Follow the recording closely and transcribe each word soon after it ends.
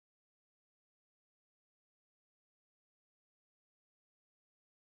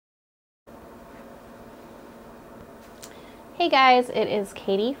Hey guys, it is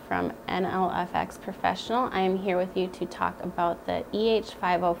Katie from NLFX Professional. I am here with you to talk about the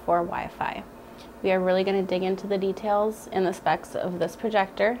EH504 Wi-Fi. We are really going to dig into the details and the specs of this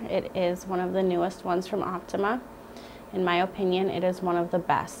projector. It is one of the newest ones from Optoma. In my opinion, it is one of the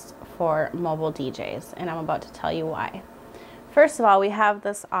best for mobile DJs, and I'm about to tell you why. First of all, we have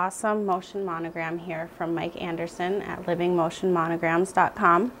this awesome motion monogram here from Mike Anderson at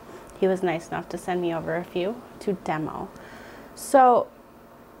livingmotionmonograms.com. He was nice enough to send me over a few to demo. So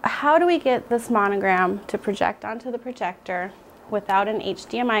how do we get this monogram to project onto the projector without an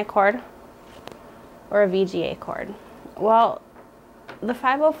HDMI cord or a VGA cord? Well, the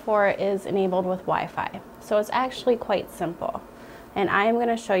 504 is enabled with Wi-Fi, so it's actually quite simple. And I am going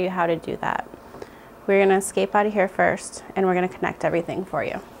to show you how to do that. We're going to escape out of here first, and we're going to connect everything for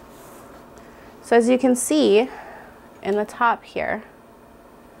you. So as you can see in the top here,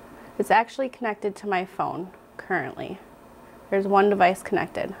 it's actually connected to my phone currently. There's one device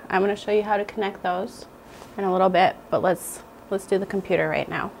connected. I'm going to show you how to connect those in a little bit, but let's do the computer right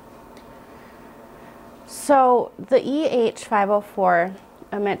now. So the EH504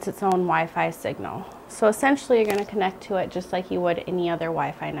 emits its own Wi-Fi signal. So essentially you're going to connect to it just like you would any other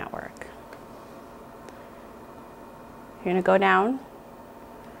Wi-Fi network. You're going to go down,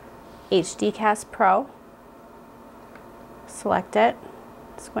 HDcast Pro, select it.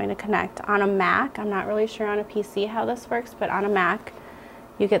 It's going to connect on a Mac. I'm not really sure on a PC how this works, but on a Mac,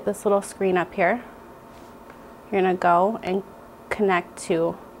 you get this little screen up here. You're going to go and connect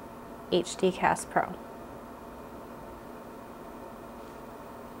to HDcast Pro.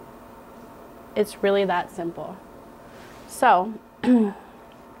 It's really that simple. So, we're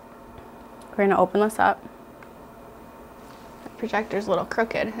going to open this up. The projector's a little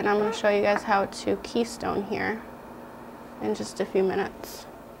crooked, and I'm going to show you guys how to keystone here in just a few minutes.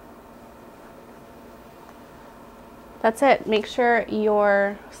 That's it. Make sure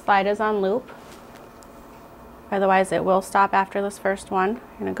your slide is on loop. Otherwise it will stop after this first one.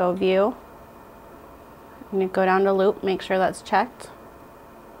 You're going to go view. You're going to go down to loop, make sure that's checked.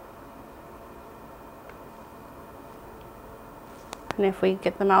 And if we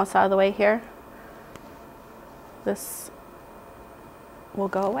get the mouse out of the way here, this will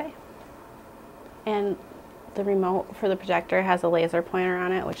go away. And the remote for the projector has a laser pointer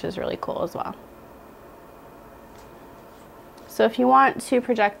on it, which is really cool as well. So if you want to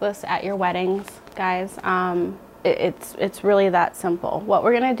project this at your weddings, guys, it's really that simple. What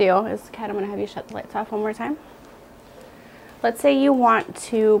we're going to do is, Kat, I'm going to have you shut the lights off one more time. Let's say you want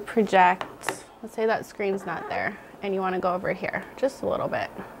to project, let's say that screen's not there, and you want to go over here just a little bit.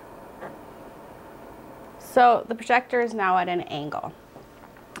 So the projector is now at an angle.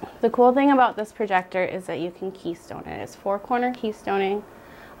 The cool thing about this projector is that you can keystone it. It's 4-corner keystoning,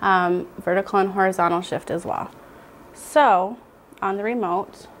 vertical and horizontal shift as well. So on the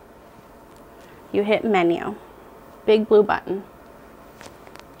remote, you hit menu, big blue button.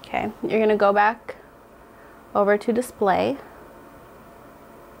 Okay, you're going to go back over to display.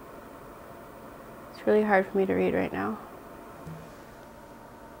 It's really hard for me to read right now.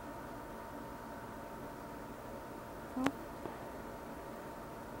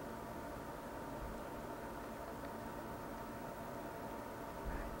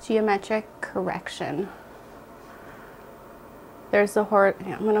 Geometric correction. There's the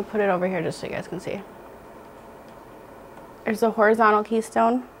I'm going to put it over here just so you guys can see. There's a horizontal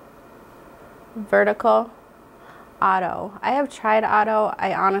keystone, vertical, auto. I have tried auto.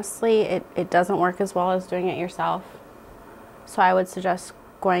 I honestly, it doesn't work as well as doing it yourself. So I would suggest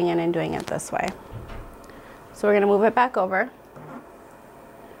going in and doing it this way. So we're going to move it back over.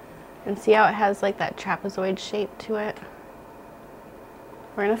 And see how it has like that trapezoid shape to it?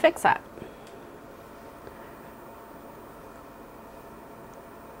 We're going to fix that.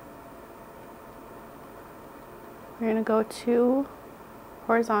 We're going to go to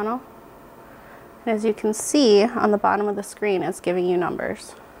horizontal. And as you can see on the bottom of the screen, it's giving you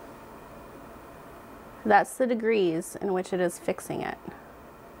numbers. That's the degrees in which it is fixing it.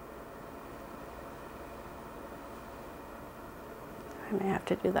 I may have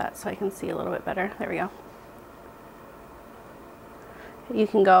to do that so I can see a little bit better. There we go. You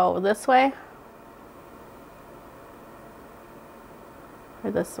can go this way or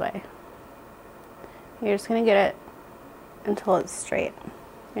this way. You're just going to get it until it's straight.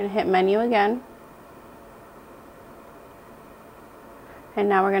 You're going to hit menu again. And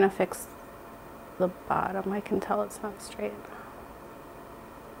now we're going to fix the bottom. I can tell it's not straight.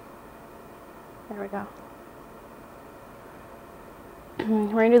 There we go.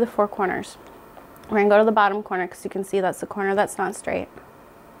 We're going to do the 4 corners. We're going to go to the bottom corner because you can see that's the corner that's not straight.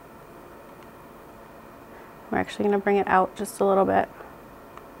 We're actually going to bring it out just a little bit.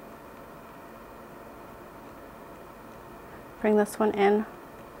 Bring this one in.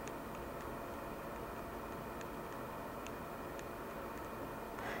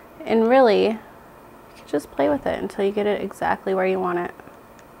 And really, you can just play with it until you get it exactly where you want it.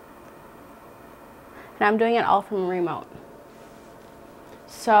 And I'm doing it all from a remote.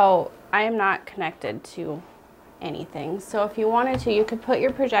 So I am not connected to anything. So if you wanted to, you could put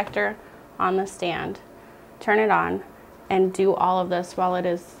your projector on the stand, turn it on, and do all of this while it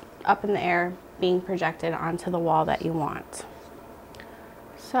is up in the air being projected onto the wall that you want.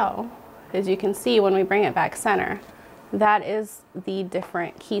 So as you can see, when we bring it back center, that is the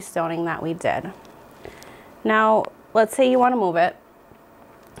different keystoning that we did. Now, let's say you want to move it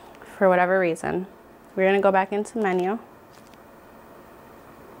for whatever reason. We're going to go back into menu.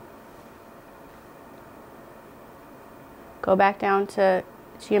 Go back down to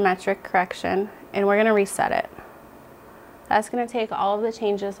geometric correction, and we're going to reset it. That's going to take all of the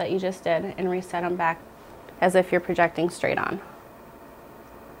changes that you just did and reset them back as if you're projecting straight on.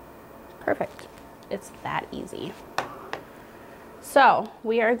 Perfect. It's that easy. So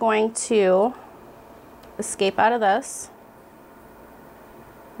we are going to escape out of this.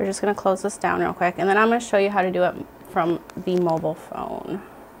 We're just going to close this down real quick, and then I'm going to show you how to do it from the mobile phone.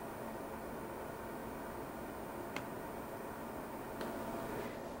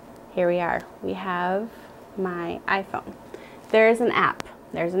 Here we are. We have my iPhone. There's an app.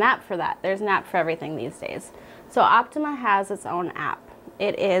 There's an app for that. There's an app for everything these days. So Optoma has its own app.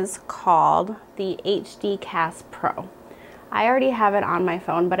 It is called the HD Pro. I already have it on my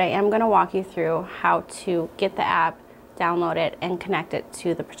phone, but I am going to walk you through how to get the app, download it, and connect it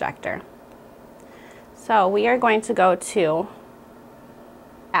to the projector. So we are going to go to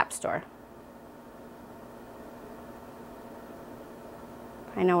App Store.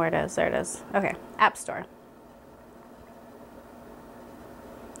 I know where it is. There it is. Okay, App Store.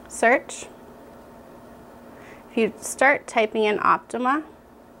 Search. If you start typing in Optoma,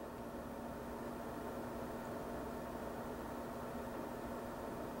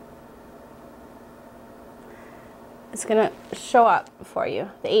 it's going to show up for you,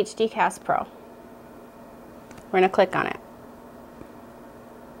 the HD Pro. We're going to click on it.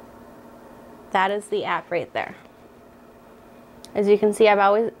 That is the app right there. As you can see, I've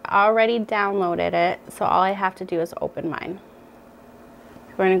already downloaded it, so all I have to do is open mine.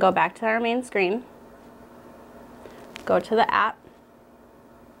 We're going to go back to our main screen, go to the app,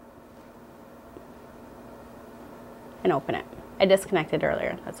 and open it. I disconnected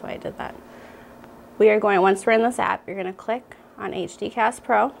earlier, that's why I did that. We are going, once we're in this app, you're going to click on HD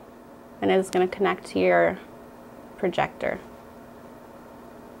Pro, and it is going to connect to your projector.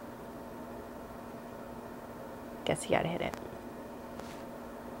 Guess you gotta hit it.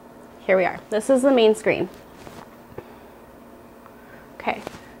 Here we are. This is the main screen. Okay,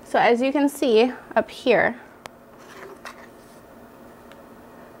 so as you can see up here,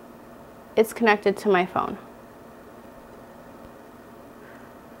 it's connected to my phone.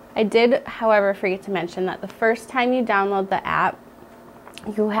 I did, however, forget to mention that the first time you download the app,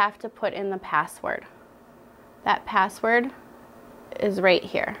 you have to put in the password. That password is right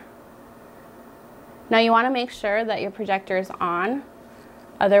here. Now you want to make sure that your projector is on,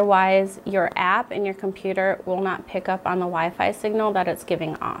 otherwise your app and your computer will not pick up on the Wi-Fi signal that it's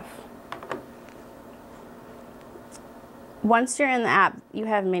giving off. Once you're in the app, you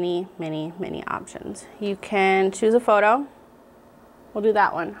have many options. You can choose a photo. We'll do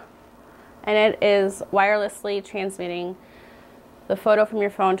that one. And it is wirelessly transmitting the photo from your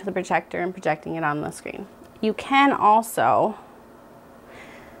phone to the projector and projecting it on the screen. You can also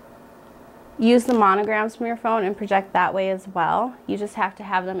use the monograms from your phone and project that way as well. You just have to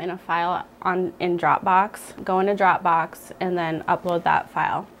have them in a file in Dropbox. Go into Dropbox and then upload that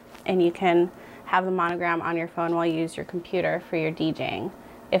file. And you can have the monogram on your phone while you use your computer for your DJing,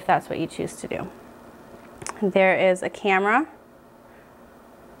 if that's what you choose to do. There is a camera,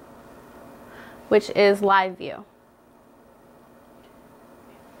 which is live view.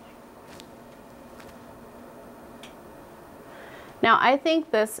 Now, I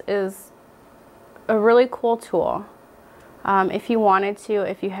think this is a really cool tool. If you wanted to,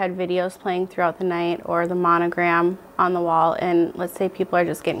 if you had videos playing throughout the night or the monogram on the wall, and let's say people are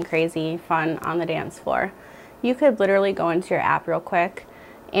just getting crazy fun on the dance floor, you could literally go into your app real quick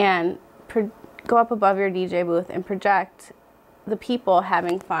and go up above your DJ booth and project the people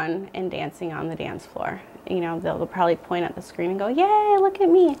having fun and dancing on the dance floor. You know, they'll probably point at the screen and go, "Yay, look at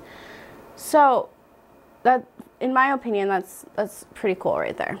me." So that, in my opinion, that's pretty cool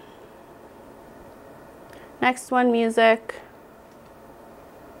right there. Next one, music.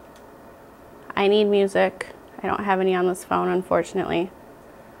 I need music. I don't have any on this phone, unfortunately.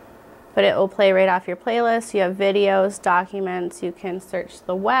 But it will play right off your playlist. You have videos, documents, you can search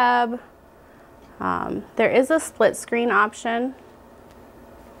the web. There is a split screen option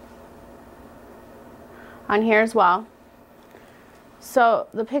on here as well. So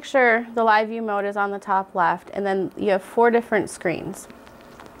the picture, the live view mode is on the top left, and then you have 4 different screens.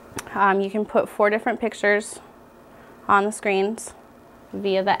 You can put 4 different pictures on the screens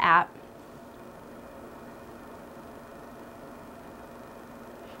via the app.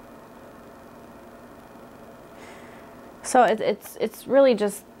 So it's really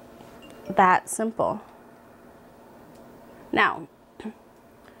just that simple. Now, we're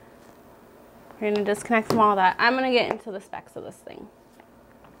going to disconnect from all that. I'm going to get into the specs of this thing.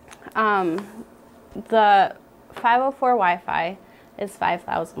 The 504 Wi-Fi is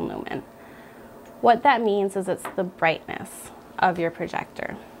 5,000 lumen. What that means is it's the brightness of your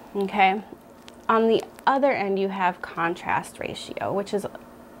projector, okay? On the other end, you have contrast ratio, which is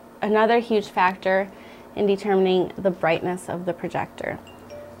another huge factor in determining the brightness of the projector.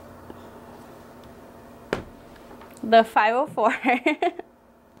 The 504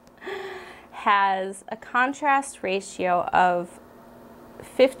 has a contrast ratio of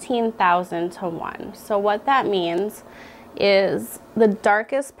 15,000 to 1. So what that means is the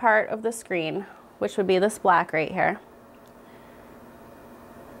darkest part of the screen, which would be this black right here,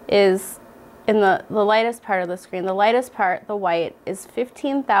 is in the lightest part of the screen. The lightest part, the white, is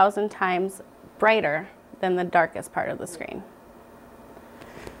 15,000 times brighter than the darkest part of the screen.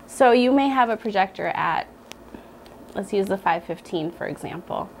 So you may have a projector at, let's use the 515 for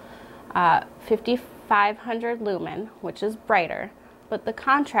example, 5,500 lumen, which is brighter, but the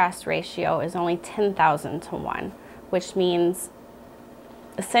contrast ratio is only 10,000 to 1, which means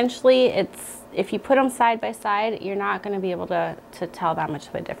essentially it's, if you put them side by side, you're not going to be able to tell that much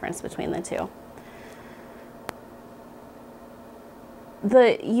of a difference between the two.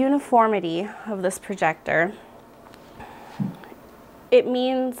 The uniformity of this projector, it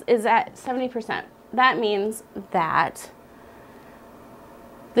means, is at 70%. That means that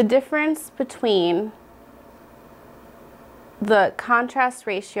the difference between the contrast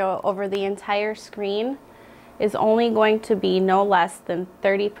ratio over the entire screen is only going to be no less than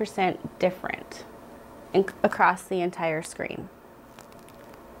 30% different across the entire screen.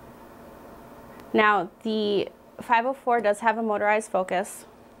 Now, the 504 does have a motorized focus,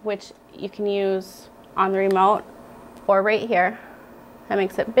 which you can use on the remote or right here. That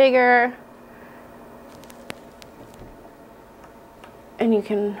makes it bigger. And you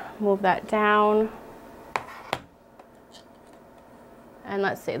can move that down. And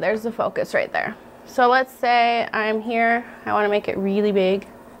let's see, there's the focus right there. So let's say I'm here, I want to make it really big,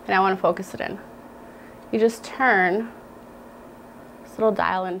 and I want to focus it in. You just turn this little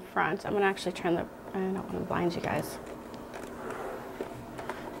dial in front. I'm going to actually turn the, I don't want to blind you guys.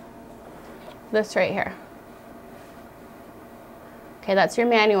 This right here. Okay, that's your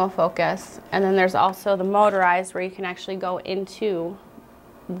manual focus. And then there's also the motorized where you can actually go into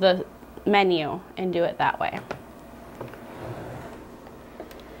the menu and do it that way.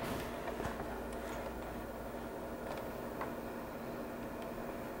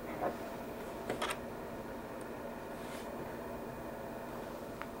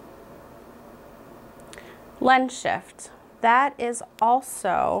 Lens shift. That is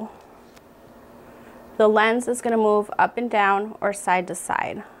also, the lens is going to move up and down or side to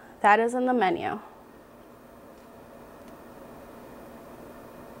side. That is in the menu.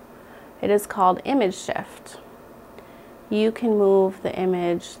 It is called image shift. You can move the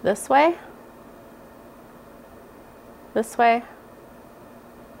image this way,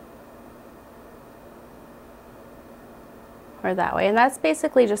 or that way. And that's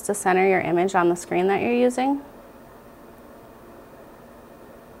basically just to center your image on the screen that you're using.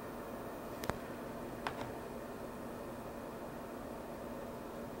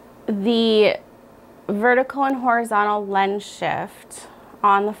 The vertical and horizontal lens shift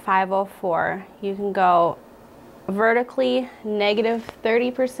on the 504, you can go vertically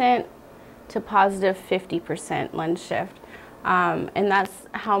 -30% to +50% lens shift. And that's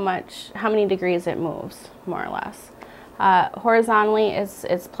how many degrees it moves, more or less. Horizontally, it's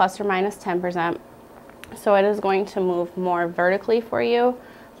 ±10%. So it is going to move more vertically for you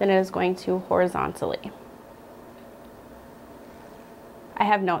than it is going to horizontally. I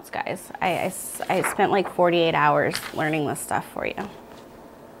have notes, guys. I spent like 48 hours learning this stuff for you.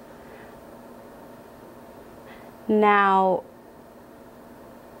 Now,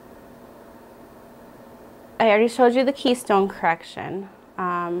 I already showed you the keystone correction.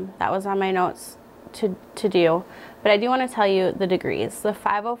 That was on my notes to do, but I do want to tell you the degrees. The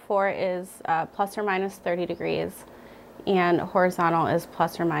 504 is plus or minus 30 degrees, and horizontal is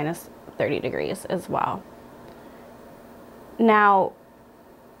plus or minus 30 degrees as well. Now,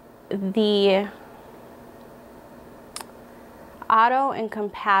 the auto and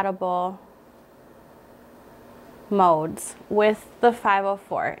compatible modes with the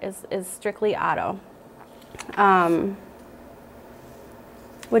 504 is strictly auto,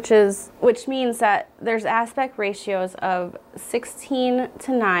 which means that there's aspect ratios of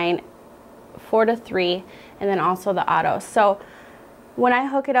 16:9, 4:3, and then also the auto. So when I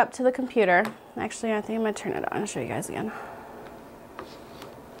hook it up to the computer, actually I think I'm going to turn it on and show you guys again.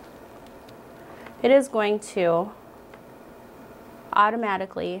 It is going to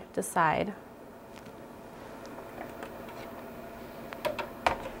automatically decide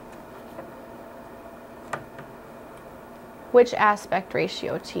which aspect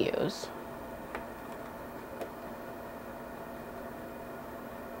ratio to use.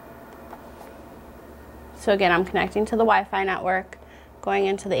 So again, I'm connecting to the Wi-Fi network, going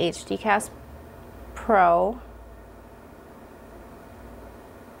into the HDcast Pro.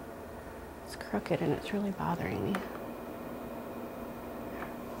 It's crooked and it's really bothering me.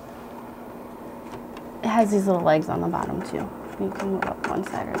 It has these little legs on the bottom too. You can move up one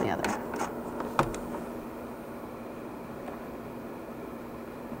side or the other.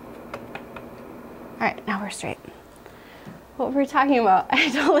 All right, now we're straight. What were we talking about? I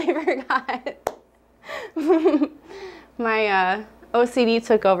totally forgot. My OCD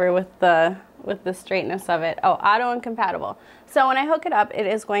took over with the straightness of it. Oh, auto and compatible. So when I hook it up, it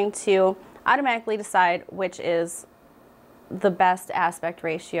is going to automatically decide which is the best aspect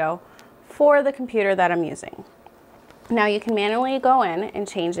ratio for the computer that I'm using. Now you can manually go in and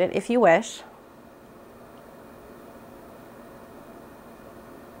change it if you wish.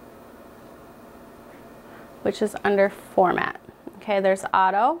 Which is under format. Okay, there's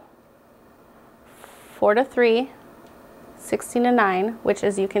auto, 4:3, 16:9, which,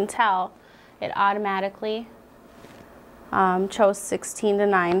 as you can tell, it automatically chose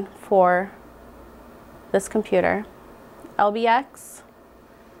 16:9 for this computer. LBX,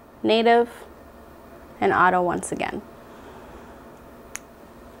 native, and auto once again.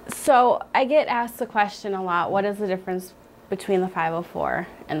 So I get asked the question a lot, what is the difference between the 504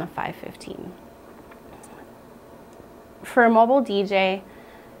 and the 515? For a mobile DJ,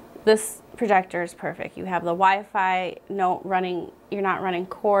 this projector is perfect. You have the Wi-Fi, you're not running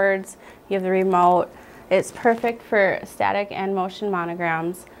cords, you have the remote. It's perfect for static and motion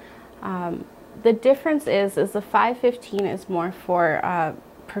monograms. The difference is the 515 is more for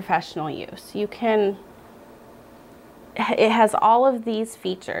professional use. It has all of these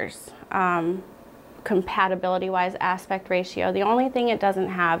features, compatibility-wise, aspect ratio. The only thing it doesn't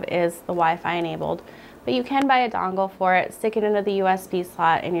have is the Wi-Fi enabled. But you can buy a dongle for it, stick it into the USB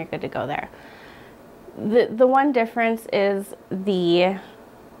slot, and you're good to go there. The one difference is the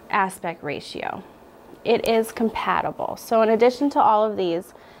aspect ratio. It is compatible. So in addition to all of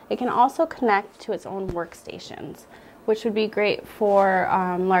these, it can also connect to its own workstations, which would be great for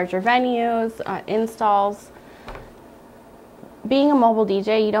larger venues, installs. Being a mobile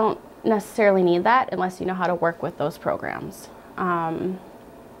DJ, you don't necessarily need that unless you know how to work with those programs.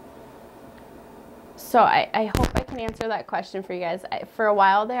 So I hope I can answer that question for you guys. For a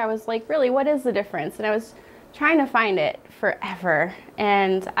while there, I was like, really, what is the difference? And I was trying to find it forever.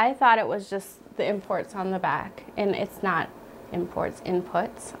 And I thought it was just the imports on the back. And it's not imports,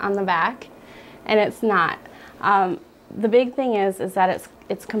 inputs on the back. And it's not. The big thing is that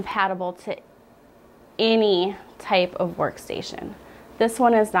it's compatible to any type of workstation. This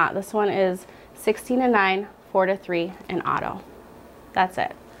one is not. This one is 16:9, 4:3, and auto. That's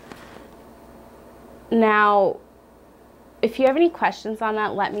it. Now, if you have any questions on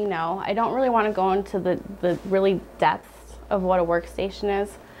that, let me know. I don't really want to go into the really depths of what a workstation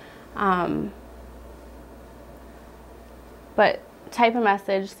is. But type a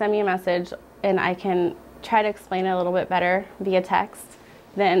message, send me a message, and I can try to explain it a little bit better via text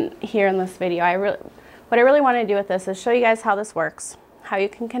than here in this video. What I really want to do with this is show you guys how this works, how you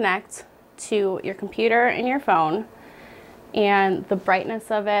can connect to your computer and your phone, and the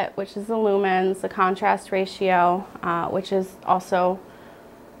brightness of it, which is the lumens, the contrast ratio, which is also,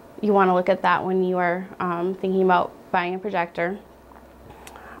 you want to look at that when you are thinking about buying a projector.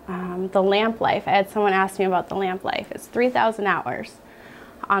 The lamp life, I had someone ask me about the lamp life. It's 3,000 hours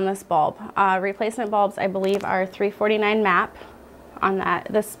on this bulb. Replacement bulbs, I believe, are $349 MAP on that.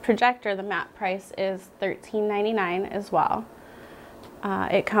 This projector, the MAP price is $13.99 as well.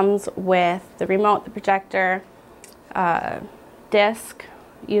 It comes with the remote, the projector, disc,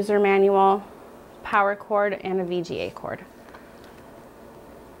 user manual, power cord, and a VGA cord.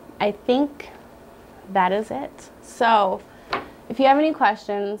 I think that is it. So if you have any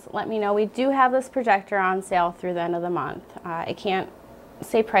questions, let me know. We do have this projector on sale through the end of the month. I can't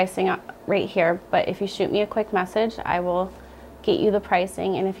say pricing right here, but if you shoot me a quick message, I will get you the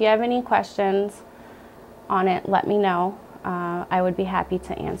pricing. And if you have any questions on it, let me know. I would be happy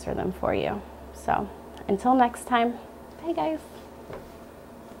to answer them for you. So until next time, bye guys.